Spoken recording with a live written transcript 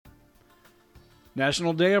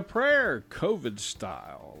National Day of Prayer, COVID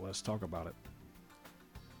style. Let's talk about it.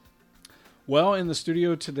 Well, in the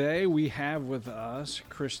studio today, we have with us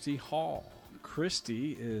Christy Hall.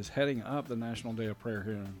 Christy is heading up the National Day of Prayer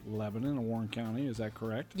here in Lebanon and Warren County. Is that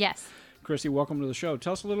correct? Yes. Christy, welcome to the show.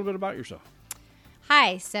 Tell us a little bit about yourself.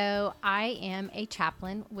 Hi, so I am a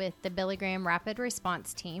chaplain with the Billy Graham Rapid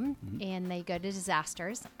Response Team, and they go to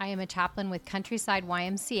disasters. I am a chaplain with Countryside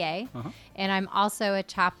YMCA, and I'm also a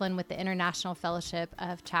chaplain with the International Fellowship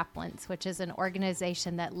of Chaplains, which is an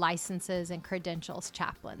organization that licenses and credentials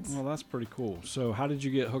chaplains. Well, that's pretty cool. So how did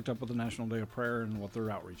you get hooked up with the National Day of Prayer and what their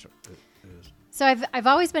outreach is? So I've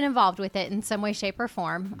always been involved with it in some way, shape, or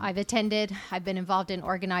form. I've been involved in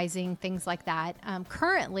organizing, things like that.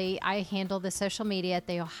 Currently, I handle the social media at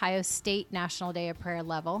the Ohio State National Day of Prayer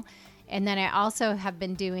level. And then I also have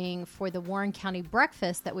been doing for the Warren County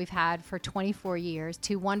breakfast that we've had for 24 years.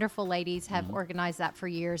 Two wonderful ladies have organized that for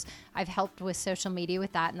years. I've helped with social media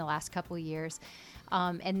with that in the last couple of years.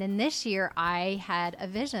 And then this year, I had a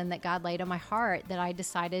vision that God laid on my heart that I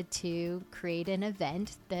decided to create an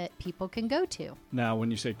event that people can go to. Now,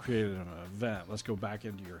 when you say created an event, let's go back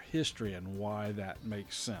into your history and why that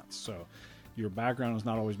makes sense. So your background has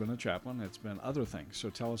not always been a chaplain. It's been other things. So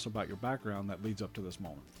tell us about your background that leads up to this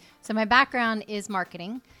moment. So my background is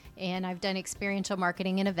marketing, and I've done experiential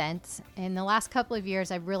marketing and events. In the last couple of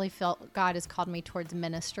years, I've really felt God has called me towards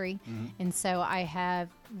ministry. And so I have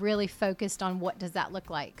really focused on what does that look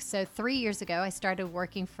like. So 3 years ago, I started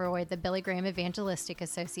working for the Billy Graham Evangelistic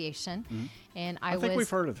Association. And I think we've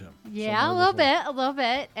heard of him. Yeah, a little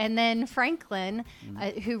bit. And then Franklin,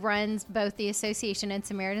 who runs both the association and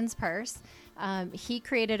Samaritan's Purse, he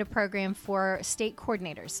created a program for state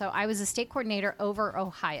coordinators. So I was a state coordinator over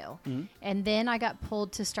Ohio. And then I got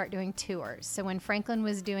pulled to start doing tours. So when Franklin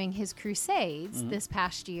was doing his crusades this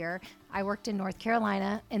past year, I worked in North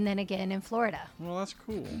Carolina and then again in Florida. Well, that's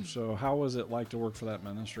cool. So how was it like to work for that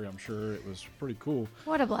ministry? I'm sure it was pretty cool.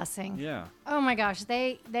 What a blessing. Yeah. Oh my gosh,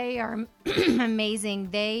 they are amazing.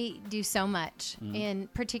 They do so much.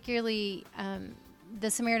 And particularly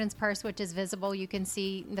the Samaritan's Purse, which is visible. You can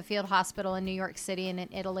see the field hospital in New York City and in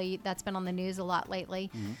Italy. That's been on the news a lot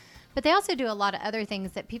lately. But they also do a lot of other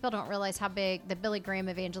things that people don't realize how big the Billy Graham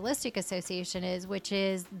Evangelistic Association is, which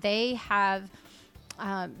is they have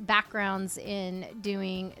backgrounds in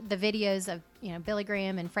doing the videos of Billy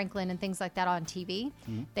Graham and Franklin and things like that on TV.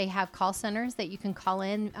 They have call centers that you can call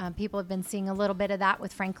in. People have been seeing a little bit of that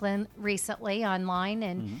with Franklin recently online,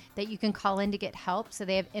 and that you can call in to get help. So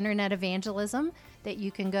they have internet evangelism that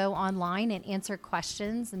you can go online and answer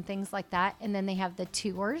questions and things like that. And then they have the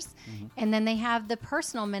tours, and then they have the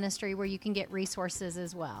personal ministry where you can get resources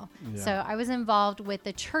as well. Yeah. So I was involved with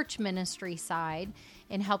the church ministry side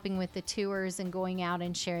in helping with the tours and going out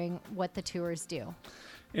and sharing what the tours do.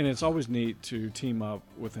 And it's always neat to team up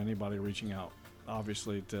with anybody reaching out,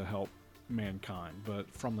 obviously, to help mankind.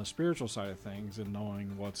 But from the spiritual side of things and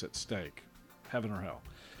knowing what's at stake, heaven or hell,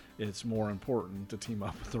 it's more important to team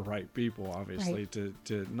up with the right people, obviously, Right.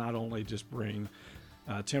 to not only just bring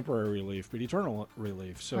temporary relief, but eternal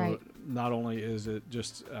relief. So Right. not only is it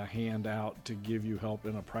just a handout to give you help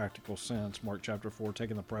in a practical sense, Mark chapter 4,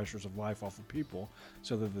 taking the pressures of life off of people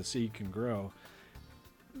so that the seed can grow,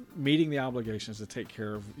 meeting the obligations to take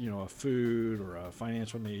care of, a food or a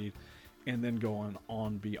financial need, and then going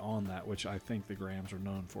on beyond that, which I think the Grahams are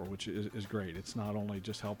known for, which is great. It's not only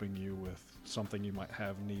just helping you with something you might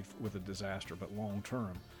have need with a disaster, but long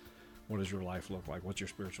term, what does your life look like? What's your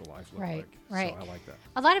spiritual life look like? Right. So I like that.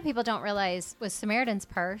 A lot of people don't realize with Samaritan's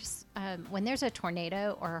Purse, when there's a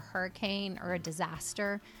tornado or a hurricane or a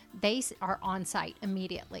disaster, they are on site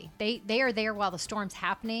immediately. They are there while the storm's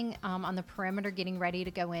happening on the perimeter getting ready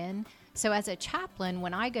to go in. So as a chaplain,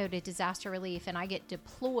 when I go to disaster relief and I get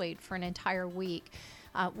deployed for an entire week,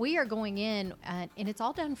 we are going in and it's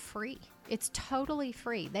all done free. It's totally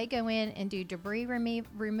free. They go in and do debris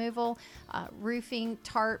removal, roofing,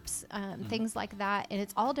 tarps, things like that, and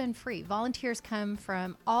it's all done free. Volunteers come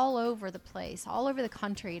from all over the place, all over the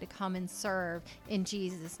country to come and serve in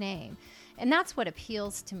Jesus' name. And that's what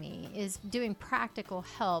appeals to me, is doing practical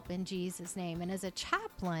help in Jesus' name. And as a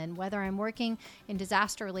chaplain, whether I'm working in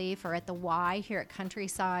disaster relief or at the Y here at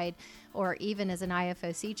Countryside, or even as an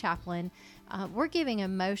IFOC chaplain, we're giving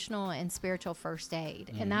emotional and spiritual first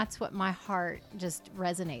aid. And that's what my heart just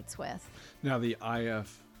resonates with. Now, the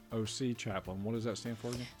IFOC chaplain, what does that stand for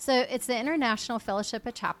again? So it's the International Fellowship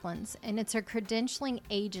of Chaplains, and it's a credentialing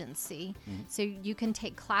agency. So you can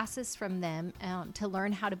take classes from them to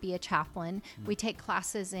learn how to be a chaplain. We take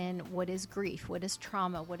classes in what is grief, what is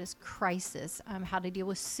trauma, what is crisis, how to deal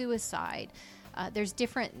with suicide, There's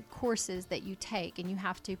different courses that you take, and you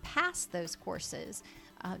have to pass those courses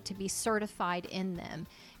to be certified in them.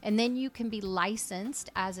 And then you can be licensed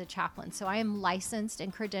as a chaplain. So I am licensed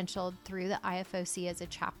and credentialed through the IFOC as a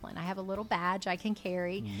chaplain. I have a little badge I can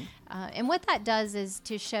carry. And what that does is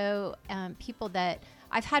to show people that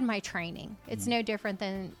I've had my training. It's no different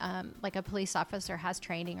than like a police officer has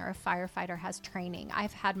training or a firefighter has training.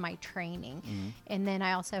 I've had my training. And then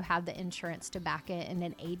I also have the insurance to back it and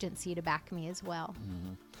an agency to back me as well.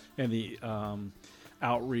 And the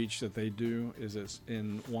outreach that they do, is it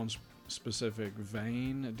in one specific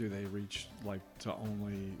vein? Do they reach like to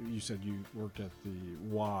only, you said you worked at the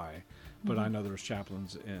Y, but I know there's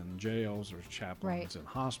chaplains in jails, there's chaplains in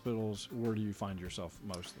hospitals. Where do you find yourself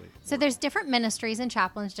mostly? So there's different ministries and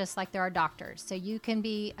chaplains, just like there are doctors. So you can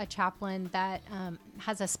be a chaplain that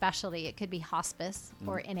has a specialty. It could be hospice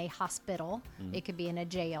or in a hospital. It could be in a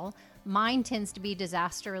jail. Mine tends to be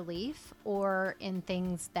disaster relief or in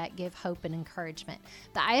things that give hope and encouragement.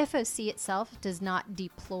 The IFOC itself does not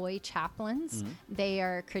deploy chaplains. They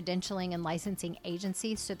are credentialing and licensing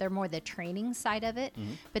agencies, so they're more the training side of it.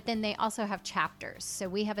 But then they also have chapters. So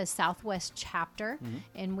we have a Southwest chapter,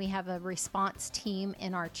 and we have a response team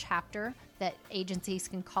in our chapter that agencies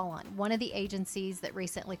can call on. One of the agencies that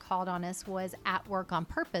recently called on us was At Work on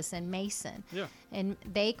Purpose in Mason. Yeah. And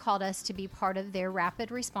they called us to be part of their rapid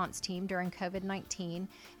response team during COVID-19.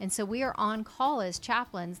 And so we are on call as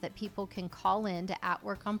chaplains that people can call in to At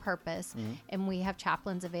Work on Purpose, and we have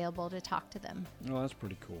chaplains available to talk to them. Well, that's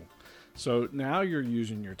pretty cool. So now you're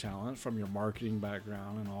using your talent from your marketing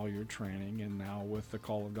background and all your training, and now with the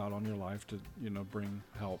call of God on your life to, bring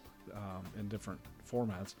help in different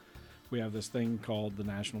formats. We have this thing called the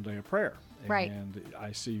National Day of Prayer. Right. And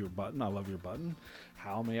I see your button. I love your button.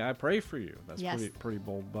 How may I pray for you? That's pretty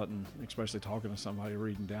bold button, especially talking to somebody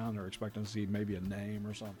reading down. They're expecting to see maybe a name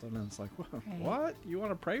or something. And it's like, what? You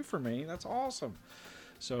want to pray for me? That's awesome.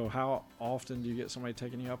 So how often do you get somebody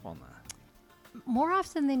taking you up on that? More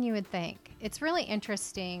often than you would think. It's really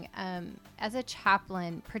interesting. As a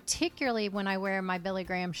chaplain, particularly when I wear my Billy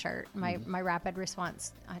Graham shirt, my rapid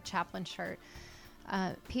response chaplain shirt,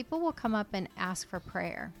 people will come up and ask for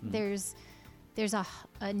prayer. There's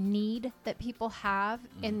a need that people have,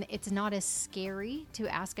 and it's not as scary to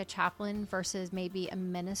ask a chaplain versus maybe a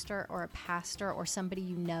minister or a pastor or somebody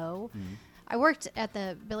you know. I worked at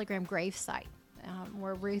the Billy Graham gravesite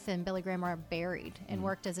where Ruth and Billy Graham are buried, and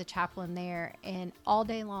worked as a chaplain there, and all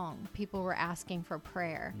day long people were asking for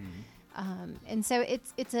prayer. And so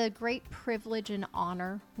it's a great privilege and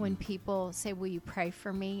honor when people say, will you pray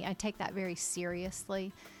for me? I take that very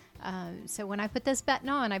seriously. So when I put this button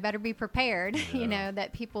on, I better be prepared,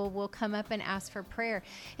 that people will come up and ask for prayer.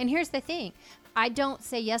 And here's the thing. I don't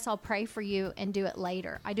say, yes, I'll pray for you and do it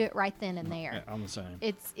later. I do it right then and there. Yeah, I'm the same.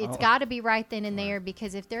 It's got to be right then and there,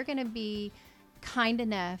 because if they're going to be kind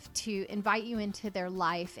enough to invite you into their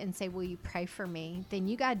life and say, will you pray for me? Then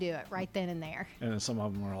you got to do it right then and there. And then some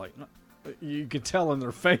of them are like, you could tell in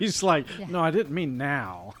their face, like, no, I didn't mean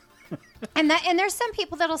now. And there's some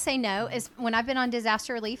people that'll say no. Is when I've been on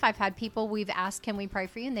disaster relief, I've had people, we've asked, can we pray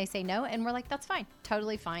for you? And they say no. And we're like, that's fine.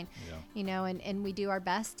 Totally fine. Yeah. And we do our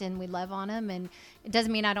best and we love on them. And it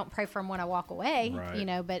doesn't mean I don't pray for them when I walk away,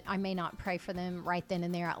 but I may not pray for them right then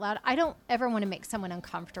and there out loud. I don't ever want to make someone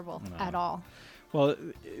uncomfortable at all. Well,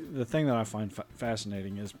 the thing that I find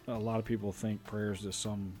fascinating is a lot of people think prayer is just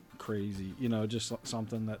some crazy, just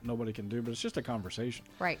something that nobody can do, but it's just a conversation.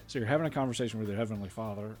 Right. So you're having a conversation with your Heavenly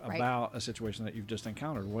Father about a situation that you've just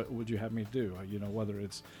encountered. What would you have me do? Whether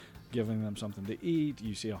it's giving them something to eat,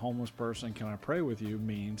 you see a homeless person, can I pray with you,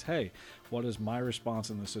 means, hey, what is my response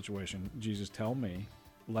in this situation? Jesus, tell me.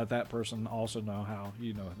 Let that person also know how,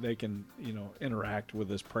 they can, interact with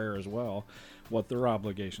this prayer as well, what their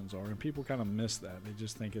obligations are. And people kind of miss that. They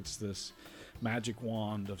just think it's this magic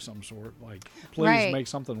wand of some sort, like, please make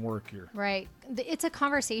something work here. Right. It's a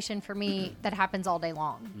conversation for me that happens all day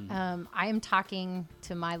long. I am talking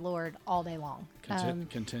to my Lord all day long.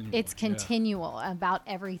 Continual. It's continual about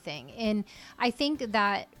everything. And I think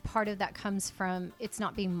that part of that comes from it's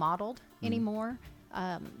not being modeled anymore.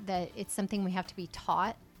 That it's something we have to be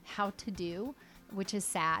taught how to do, which is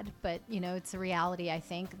sad, but it's a reality. I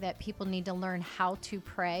think that people need to learn how to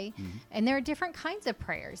pray, and there are different kinds of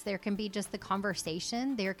prayers. There can be just the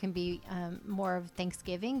conversation. There can be more of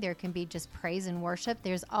thanksgiving. There can be just praise and worship.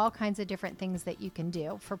 There's all kinds of different things that you can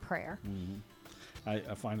do for prayer. I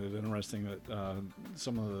find it interesting that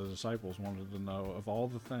some of the disciples wanted to know of all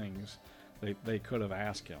the things they could have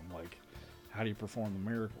asked him, like, how do you perform the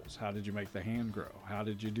miracles? How did you make the hand grow? How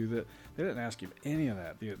did you do that? They didn't ask him any of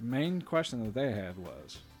that. The main question that they had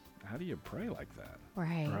was, how do you pray like that?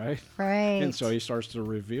 Right. And so he starts to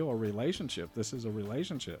reveal a relationship. This is a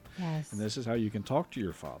relationship. Yes. And this is how you can talk to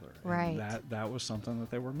your Father. Right. And that was something that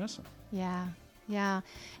they were missing. Yeah. Yeah.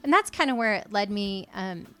 And that's kind of where it led me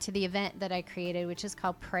to the event that I created, which is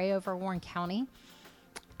called Pray Over Warren County.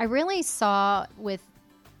 I really saw with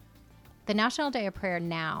the National Day of Prayer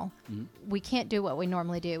now, we can't do what we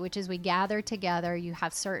normally do, which is we gather together. You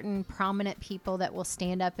have certain prominent people that will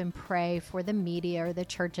stand up and pray for the media or the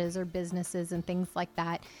churches or businesses and things like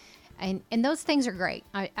that. And those things are great.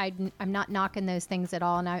 I'm not knocking those things at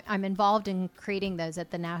all. And I'm involved in creating those at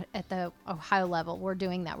the Ohio level. We're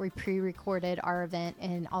doing that. We pre-recorded our event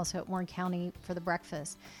and also at Warren County for the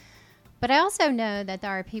breakfast. But I also know that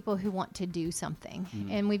there are people who want to do something,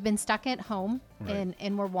 and we've been stuck at home,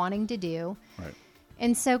 and we're wanting to do. Right.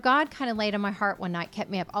 And so God kind of laid on my heart one night,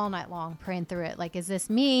 kept me up all night long praying through it. Like, is this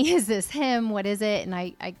me? Is this him? What is it? And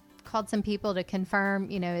I called some people to confirm,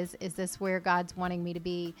 is this where God's wanting me to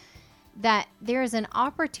be? That there is an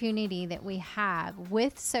opportunity that we have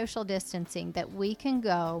with social distancing that we can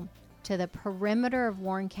go to the perimeter of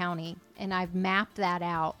Warren County, and I've mapped that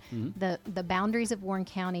out. The boundaries of Warren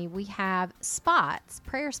County, we have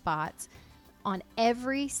prayer spots on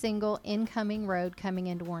every single incoming road coming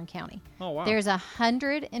into Warren County. Oh, wow. There's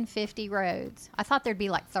 150 roads. I thought there'd be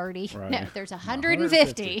like 30. Right. No, there's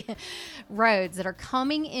 150 roads that are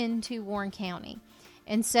coming into Warren County.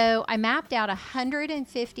 And so I mapped out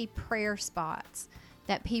 150 prayer spots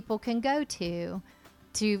that people can go to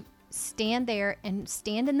stand there and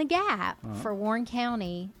stand in the gap for Warren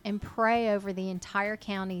County and pray over the entire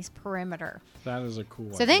county's perimeter. That is a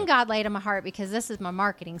cool So idea. then God laid on my heart, because this is my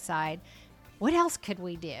marketing side, what else could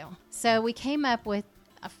we do? So we came up with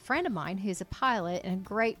a friend of mine who's a pilot and a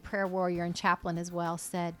great prayer warrior and chaplain as well,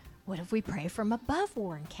 said, what if we pray from above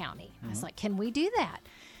Warren County? I was like, can we do that?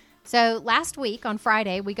 So last week on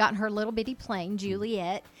Friday, we got in her little bitty plane,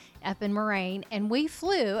 Juliet, up in Moraine, and we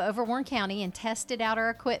flew over Warren County and tested out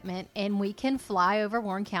our equipment, and we can fly over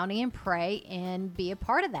Warren County and pray and be a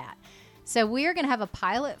part of that. So we are going to have a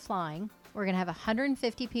pilot flying. We're going to have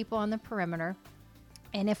 150 people on the perimeter.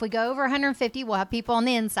 And if we go over 150, we'll have people on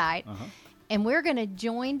the inside. And we're going to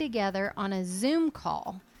join together on a Zoom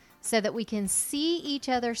call so that we can see each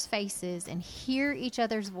other's faces and hear each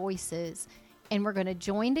other's voices. And we're going to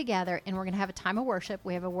join together, and we're going to have a time of worship.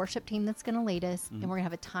 We have a worship team that's going to lead us, and we're going to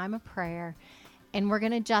have a time of prayer. And we're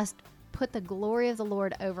going to just put the glory of the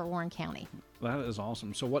Lord over Warren County. That is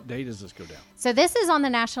awesome. So what day does this go down? So this is on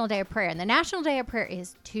the National Day of Prayer, and the National Day of Prayer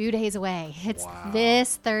is 2 days away. It's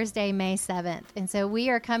this Thursday, May 7th. And so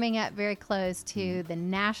we are coming up very close to the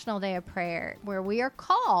National Day of Prayer, where we are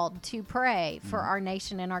called to pray for our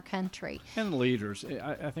nation and our country. And leaders.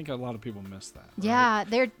 I think a lot of people miss that. Right?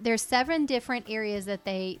 Yeah, there's 7 different areas that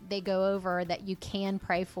they go over that you can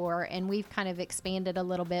pray for, and we've kind of expanded a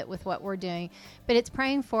little bit with what we're doing. But it's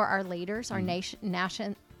praying for our leaders, our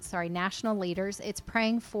national leaders. It's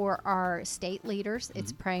praying for our state leaders.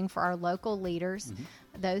 It's praying for our local leaders,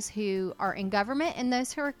 those who are in government and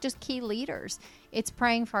those who are just key leaders. It's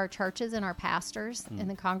praying for our churches and our pastors and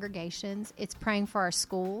the congregations. It's praying for our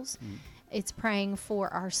schools. It's praying for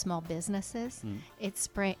our small businesses. It's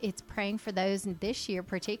praying for those this year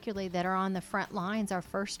particularly that are on the front lines, our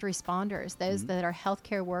first responders, those that are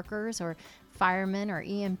healthcare workers or firemen or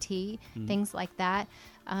EMT, things like that.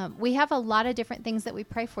 We have a lot of different things that we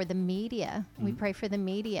pray for. The media, we pray for the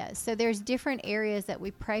media. So there's different areas that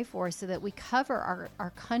we pray for so that we cover our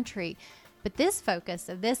country. But this focus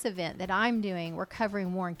of this event that I'm doing, we're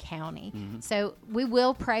covering Warren County. So we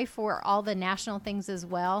will pray for all the national things as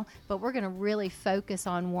well, but we're going to really focus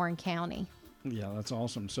on Warren County. Yeah, that's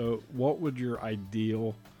awesome. So what would your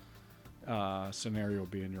ideal scenario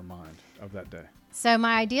be in your mind of that day? So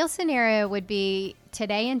my ideal scenario would be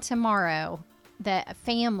today and tomorrow, the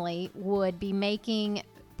family would be making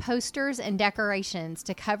posters and decorations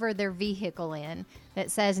to cover their vehicle in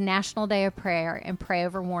that says National Day of Prayer and Pray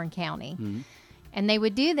Over Warren County. And they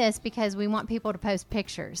would do this because we want people to post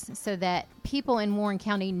pictures so that people in Warren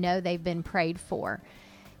County know they've been prayed for.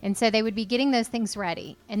 And so they would be getting those things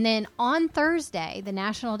ready. And then on Thursday, the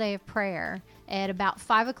National Day of Prayer, at about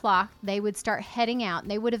 5 o'clock, they would start heading out. And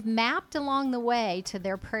they would have mapped along the way to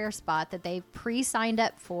their prayer spot that they pre-signed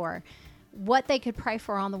up for what they could pray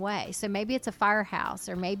for on the way. So maybe it's a firehouse,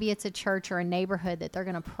 or maybe it's a church or a neighborhood that they're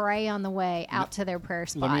going to pray on the way out to their prayer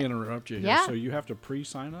spot. Let me interrupt you here. Yeah. So you have to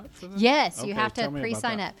pre-sign up for this? Yes, Okay, you have to tell me about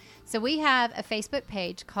pre-sign that. up. So we have a Facebook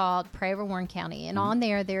page called Pray Over Warren County, and on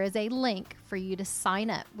there is a link for you to sign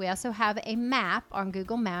up. We also have a map on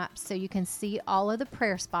Google Maps so you can see all of the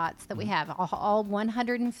prayer spots that we have, all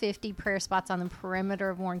 150 prayer spots on the perimeter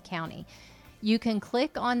of Warren County. you can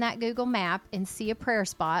click on that Google map and see a prayer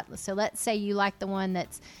spot. So let's say you like the one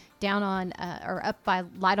that's down on or up by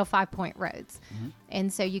Lytle 5 Point Roads.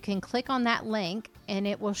 And so you can click on that link and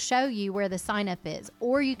it will show you where the sign up is.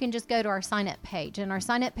 Or you can just go to our sign up page. And our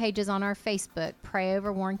sign up page is on our Facebook, Pray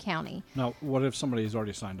Over Warren County. Now, what if somebody's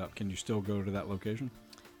already signed up? Can you still go to that location?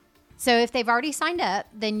 So if they've already signed up,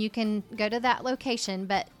 then you can go to that location,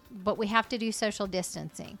 but we have to do social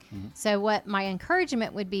distancing. So what my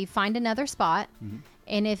encouragement would be, find another spot.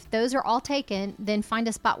 And if those are all taken, then find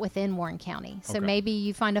a spot within Warren County. So maybe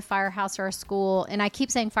you find a firehouse or a school. And I keep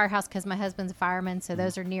saying firehouse because my husband's a fireman, so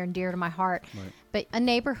those are near and dear to my heart. Right. But a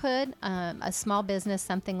neighborhood, a small business,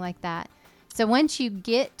 something like that. So once you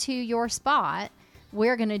get to your spot,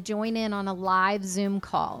 we're going to join in on a live Zoom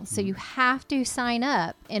call. So you have to sign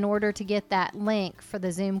up in order to get that link for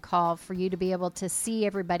the Zoom call for you to be able to see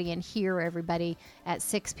everybody and hear everybody at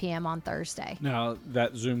 6 p.m. on Thursday. Now,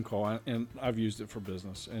 that Zoom call, and I've used it for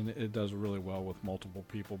business, and it does really well with multiple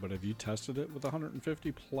people, but have you tested it with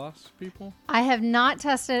 150 plus people? I have not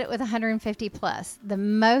tested it with 150 plus. The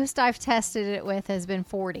most I've tested it with has been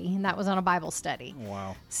 40, and that was on a Bible study.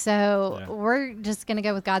 Wow. So we're just going to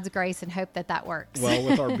go with God's grace and hope that that works. Well,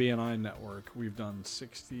 with our BNI network, we've done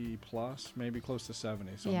 60 plus, maybe close to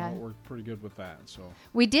 70. So we're pretty good with that. So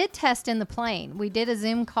we did test in the plane. We did a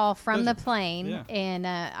Zoom call from the plane, and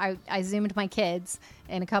I Zoomed my kids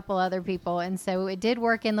and a couple other people. And so it did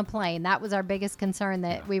work in the plane. That was our biggest concern,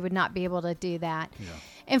 that we would not be able to do that. Yeah.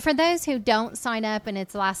 And for those who don't sign up and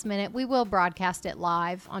it's last minute, we will broadcast it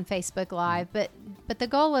live on Facebook Live. But the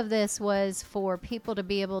goal of this was for people to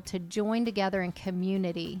be able to join together in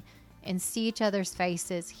community and see each other's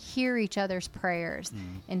faces, hear each other's prayers,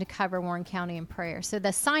 and to cover Warren County in prayer. So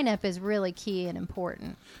the sign up is really key and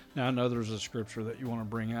important. Now, I know there's a scripture that you want to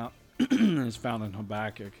bring out. It's found in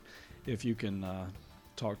Habakkuk. If you can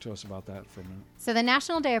talk to us about that for a minute. So the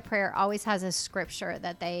National Day of Prayer always has a scripture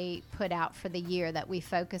that they put out for the year that we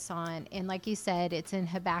focus on. And like you said, it's in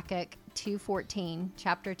Habakkuk 2:14,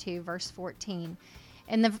 chapter 2, verse 14.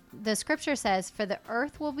 And the scripture says, "For the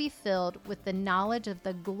earth will be filled with the knowledge of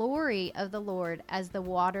the glory of the Lord as the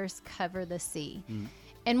waters cover the sea."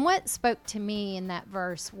 And what spoke to me in that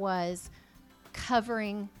verse was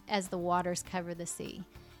covering as the waters cover the sea.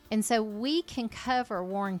 And so we can cover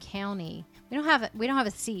Warren County. We don't have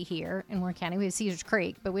a sea here in Warren County. We have Cedars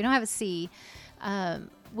Creek, but we don't have a sea.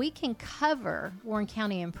 We can cover Warren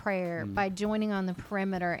County in prayer by joining on the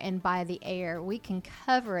perimeter and by the air. We can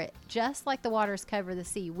cover it just like the waters cover the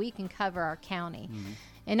sea. We can cover our county.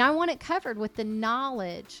 And I want it covered with the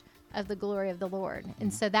knowledge of the glory of the Lord.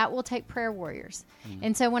 And so that will take prayer warriors.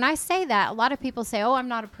 And so when I say that, a lot of people say, "Oh, I'm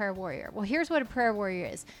not a prayer warrior." Well, here's what a prayer warrior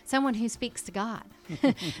is: someone who speaks to God.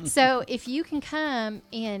 So if you can come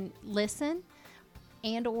and listen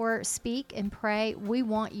and or speak and pray, we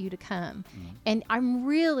want you to come. And I'm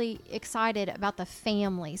really excited about the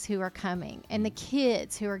families who are coming and the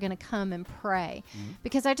kids who are going to come and pray,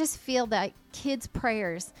 because I just feel that kids'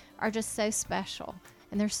 prayers are just so special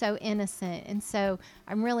and they're so innocent. And so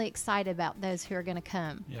I'm really excited about those who are going to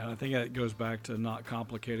come. Yeah, I think that goes back to not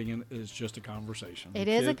complicating it. It's just a conversation. It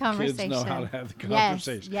is a conversation. Kids know how to have the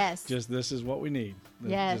conversation. Yes. Just this is what we need.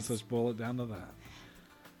 Yes. Just let's boil it down to that.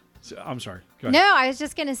 So, I'm sorry. Go ahead. No, I was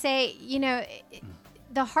just going to say,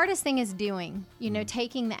 the hardest thing is doing,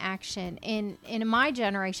 taking the action. And in my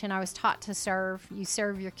generation, I was taught to serve. You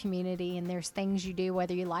serve your community, and there's things you do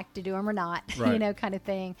whether you like to do them or not, right. Kind of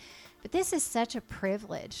thing. But this is such a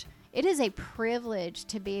privilege. It is a privilege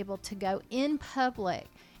to be able to go in public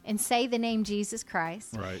and say the name Jesus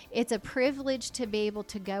Christ. Right. It's a privilege to be able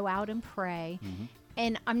to go out and pray.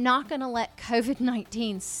 And I'm not going to let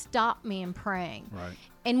COVID-19 stop me in praying. Right.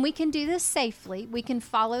 And we can do this safely. We can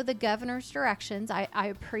follow the governor's directions. I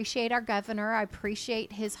appreciate our governor. I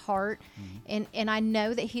appreciate his heart. And I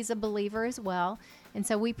know that he's a believer as well. And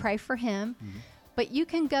so we pray for him. But you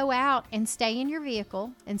can go out and stay in your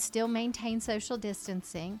vehicle and still maintain social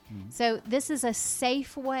distancing. So this is a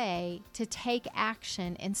safe way to take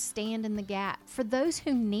action and stand in the gap for those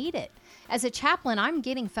who need it. As a chaplain, I'm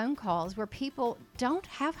getting phone calls where people don't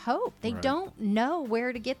have hope. They right. don't know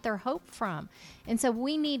where to get their hope from. And so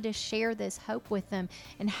we need to share this hope with them.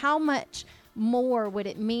 And how much more would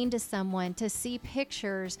it mean to someone to see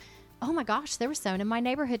pictures? Oh my gosh, there was someone in my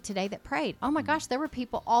neighborhood today that prayed. Oh my gosh, there were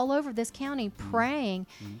people all over this county praying,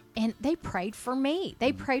 and they prayed for me.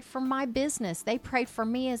 They prayed for my business. They prayed for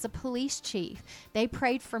me as a police chief. They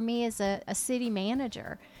prayed for me as a city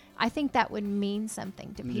manager. I think that would mean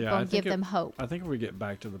something to people and give them hope. I think if we get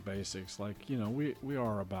back to the basics, we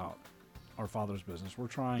are about our Father's business. We're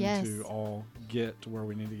trying Yes. to all get to where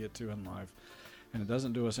we need to get to in life. And it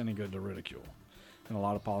doesn't do us any good to ridicule. And a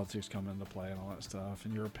lot of politics come into play and all that stuff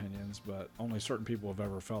and your opinions, but only certain people have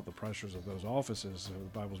ever felt the pressures of those offices. So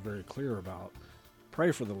the Bible's very clear about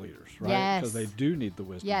pray for the leaders, right? Because they do need the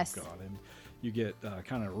wisdom of God. And you get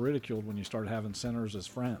kind of ridiculed when you start having sinners as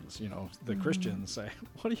friends. You know, the Christians say,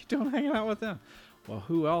 what are you doing hanging out with them? Well,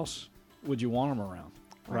 who else would you want them around,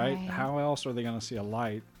 right? How else are they going to see a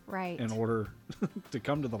light? In order to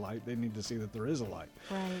come to the light, they need to see that there is a light.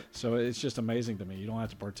 So it's just amazing to me. You don't have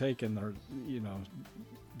to partake in their,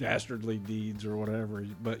 dastardly deeds or whatever,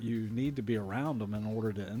 but you need to be around them in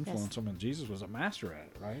order to influence them. And Jesus was a master at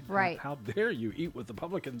it, right? How dare you eat with the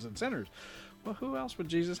publicans and sinners? Well, who else would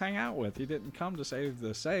Jesus hang out with? He didn't come to save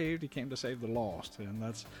the saved. He came to save the lost. And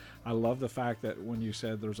I love the fact that when you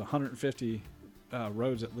said there's 150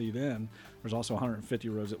 roads that lead in, there's also 150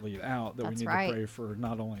 roads that lead out, that we need to pray for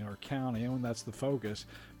not only our county, and that's the focus,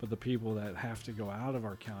 but the people that have to go out of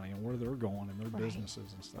our county and where they're going and their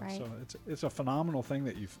businesses and stuff. So it's a phenomenal thing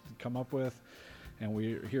that you've come up with, and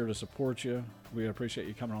we're here to support you. We appreciate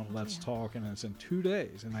you coming on Let's Talk, and it's in 2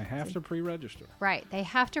 days, and they have to pre-register. They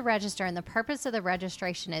have to register, and the purpose of the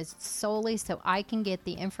registration is solely so I can get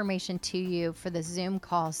the information to you for the Zoom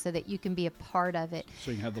call so that you can be a part of it.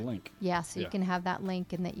 So you can have the link. So you can have that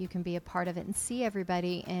link and that you can be a part of it and see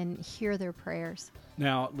everybody and hear their prayers.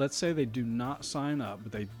 Now, let's say they do not sign up,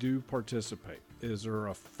 but they do participate. Is there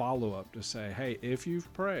a follow-up to say, hey, if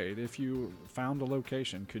you've prayed, if you found a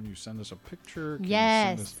location, can you send us a picture?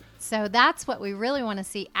 So that's what we really want to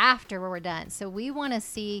see after we're done. So we want to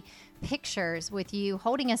see pictures with you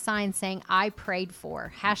holding a sign saying, I prayed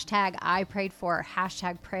for, hashtag I prayed for,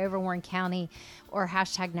 hashtag pray over Warren County, or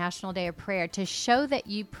hashtag National Day of Prayer, to show that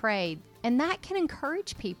you prayed. And that can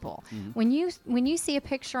encourage people. When you see a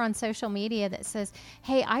picture on social media that says,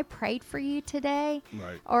 hey, I prayed for you today,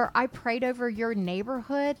 or I prayed over your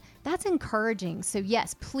neighborhood, that's encouraging. So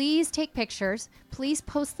yes, please take pictures. Please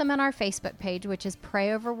post them on our Facebook page, which is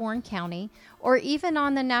Pray Over Warren County, or even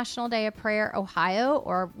on the National Day of Prayer Ohio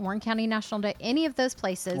or Warren County National Day, any of those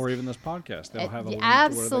places. Or even this podcast. They'll have a link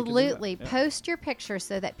absolutely. To post your picture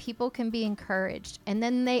so that people can be encouraged. And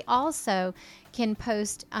then they also can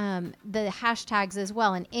post the hashtags as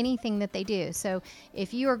well in anything that they do. So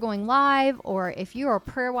if you are going live or if you are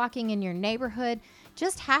prayer walking in your neighborhood,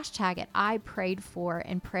 just hashtag it, I prayed for,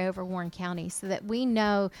 and Pray Over Warren County, so that we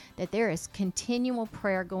know that there is continual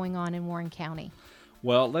prayer going on in Warren County.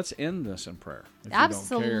 Well, let's end this in prayer. If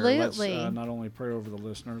absolutely. You don't care. Let's not only pray over the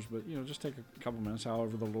listeners, but just take a couple minutes,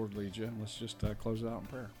 however the Lord leads you, and let's just close it out in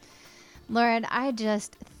prayer. Lord, I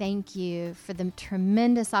just thank you for the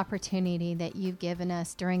tremendous opportunity that you've given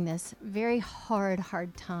us during this very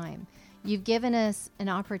hard time. You've given us an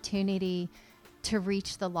opportunity to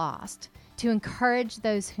reach the lost, to encourage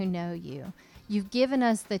those who know you. You've given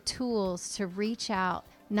us the tools to reach out,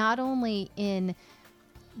 not only in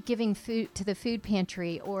giving food to the food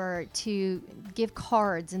pantry or to give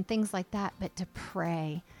cards and things like that, but to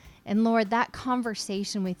pray. And Lord, that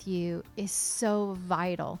conversation with you is so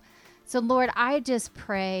vital. So Lord, I just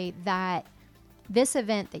pray that this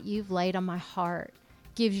event that you've laid on my heart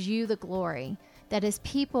gives you the glory, that as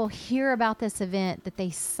people hear about this event, that they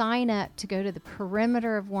sign up to go to the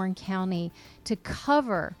perimeter of Warren County to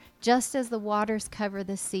cover, just as the waters cover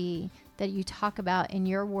the sea that you talk about in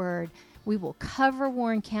your word. We will cover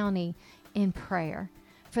Warren County in prayer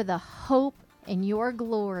for the hope and your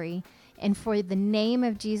glory, and for the name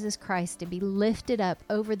of Jesus Christ to be lifted up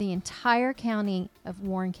over the entire county of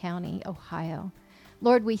Warren County, Ohio.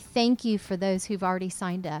 Lord, we thank you for those who've already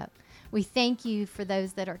signed up. We thank you for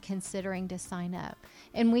those that are considering to sign up.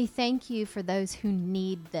 And we thank you for those who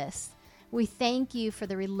need this. We thank you for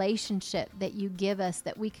the relationship that you give us,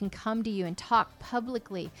 that we can come to you and talk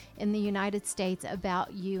publicly in the United States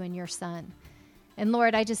about you and your Son. And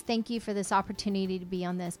Lord, I just thank you for this opportunity to be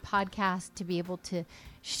on this podcast, to be able to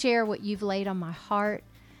share what you've laid on my heart.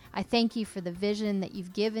 I thank you for the vision that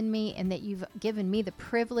you've given me, and that you've given me the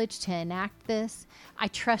privilege to enact this. I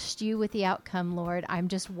trust you with the outcome, Lord. I'm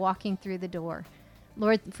just walking through the door.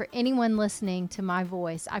 Lord, for anyone listening to my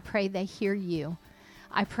voice, I pray they hear you.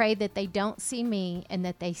 I pray that they don't see me and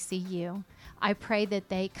that they see you. I pray that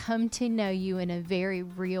they come to know you in a very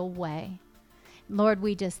real way. Lord,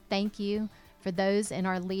 we just thank you for those in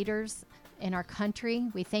our leaders in our country.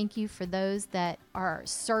 We thank you for those that are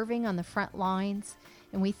serving on the front lines.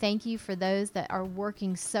 And we thank you for those that are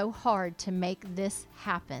working so hard to make this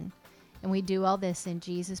happen. And we do all this in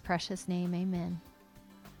Jesus' precious name. Amen.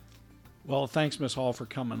 Well, thanks, Ms. Hall, for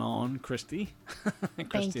coming on, Christy.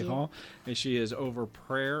 Christy Hall. And she is over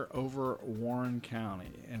Prayer Over Warren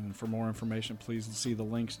County. And for more information, please see the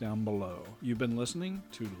links down below. You've been listening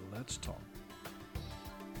to Let's Talk.